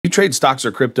trade stocks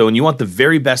or crypto and you want the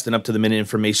very best and up-to-the-minute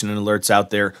information and alerts out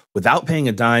there without paying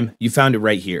a dime, you found it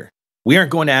right here. We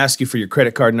aren't going to ask you for your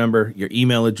credit card number, your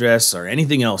email address, or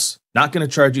anything else. Not going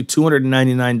to charge you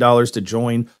 $299 to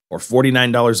join or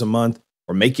 $49 a month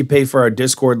or make you pay for our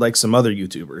Discord like some other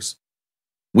YouTubers.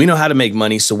 We know how to make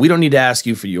money, so we don't need to ask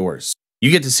you for yours.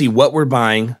 You get to see what we're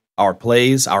buying, our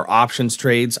plays, our options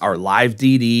trades, our live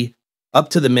DD, up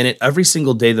to the minute every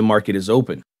single day the market is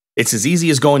open. It's as easy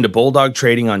as going to Bulldog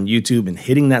Trading on YouTube and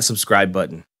hitting that subscribe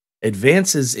button.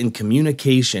 Advances in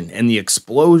communication and the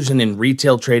explosion in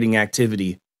retail trading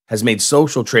activity has made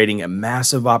social trading a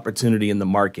massive opportunity in the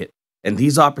market, and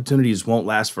these opportunities won't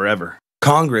last forever.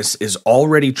 Congress is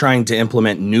already trying to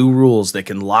implement new rules that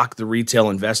can lock the retail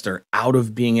investor out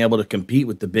of being able to compete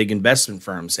with the big investment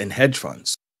firms and hedge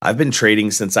funds. I've been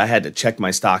trading since I had to check my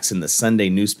stocks in the Sunday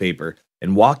newspaper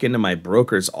and walk into my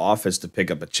broker's office to pick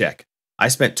up a check. I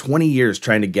spent 20 years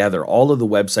trying to gather all of the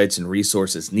websites and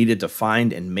resources needed to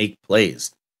find and make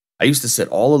plays. I used to sit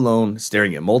all alone,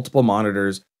 staring at multiple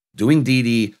monitors, doing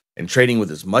DD, and trading with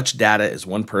as much data as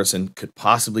one person could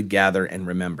possibly gather and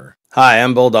remember. Hi,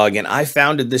 I'm Bulldog, and I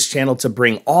founded this channel to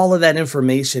bring all of that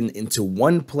information into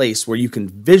one place where you can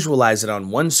visualize it on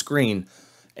one screen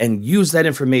and use that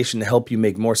information to help you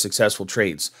make more successful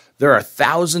trades. There are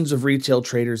thousands of retail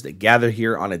traders that gather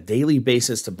here on a daily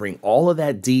basis to bring all of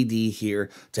that DD here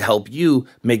to help you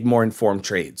make more informed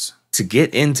trades. To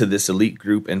get into this elite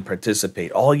group and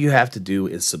participate, all you have to do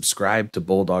is subscribe to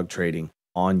Bulldog Trading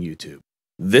on YouTube.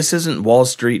 This isn't Wall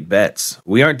Street bets.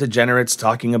 We aren't degenerates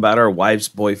talking about our wives'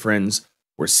 boyfriends.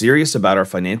 We're serious about our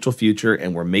financial future,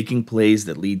 and we're making plays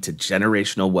that lead to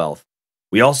generational wealth.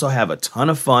 We also have a ton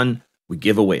of fun. We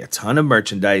give away a ton of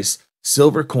merchandise,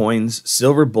 silver coins,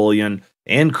 silver bullion,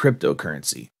 and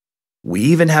cryptocurrency. We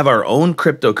even have our own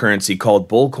cryptocurrency called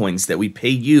Bull Coins that we pay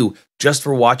you just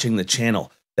for watching the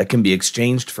channel that can be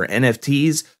exchanged for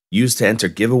NFTs, used to enter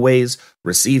giveaways,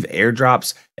 receive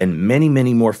airdrops, and many,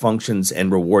 many more functions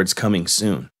and rewards coming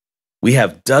soon. We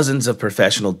have dozens of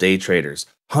professional day traders,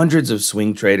 hundreds of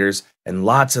swing traders, and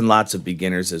lots of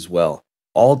beginners as well,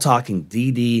 all talking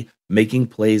DD, making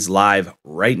plays live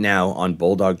right now on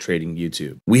Bulldog Trading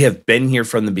YouTube. We have been here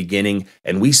from the beginning,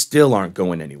 and we still aren't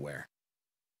going anywhere.